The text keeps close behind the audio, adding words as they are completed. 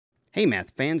Hey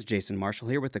Math fans, Jason Marshall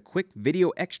here with a quick video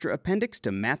extra appendix to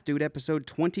Math Dude episode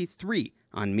 23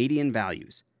 on median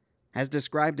values. As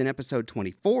described in episode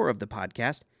 24 of the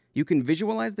podcast, you can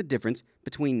visualize the difference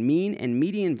between mean and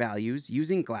median values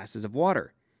using glasses of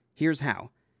water. Here's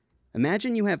how.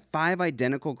 Imagine you have 5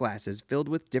 identical glasses filled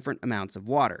with different amounts of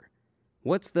water.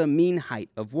 What's the mean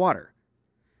height of water?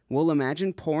 Well,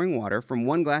 imagine pouring water from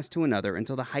one glass to another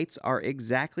until the heights are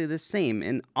exactly the same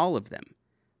in all of them.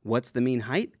 What's the mean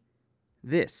height?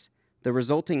 The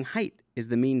resulting height, is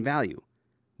the mean value,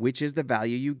 which is the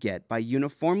value you get by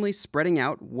uniformly spreading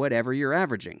out whatever you're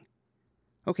averaging.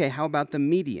 Okay, how about the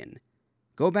median?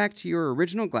 Go back to your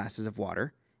original glasses of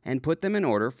water and put them in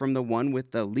order from the one with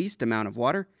the least amount of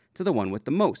water to the one with the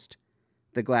most.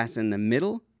 The glass in the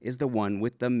middle is the one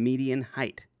with the median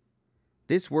height.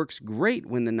 This works great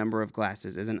when the number of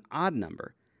glasses is an odd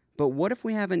number, but what if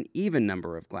we have an even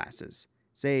number of glasses,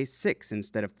 say 6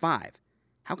 instead of 5?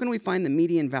 How can we find the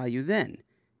median value then?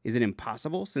 Is it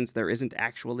impossible since there isn't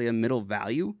actually a middle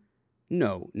value?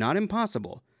 No, not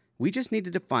impossible. We just need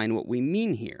to define what we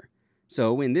mean here.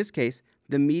 So in this case,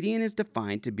 the median is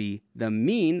defined to be the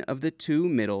mean of the two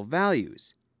middle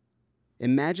values.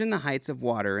 Imagine the heights of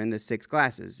water in the 6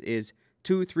 glasses is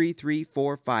 2, 3, 3,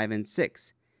 4, 5, and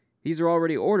 6. These are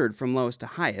already ordered from lowest to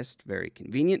highest, very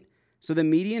convenient, so the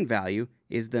median value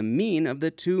is the mean of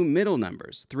the two middle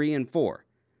numbers, 3 and 4.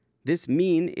 This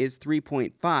mean is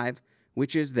 3.5,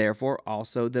 which is therefore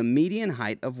also the median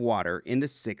height of water in the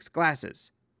 6 glasses.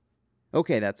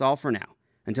 Okay, that's all for now.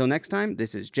 Until next time,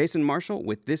 this is Jason Marshall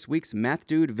with this week's Math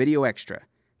Dude Video Extra.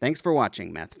 Thanks for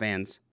watching, math fans.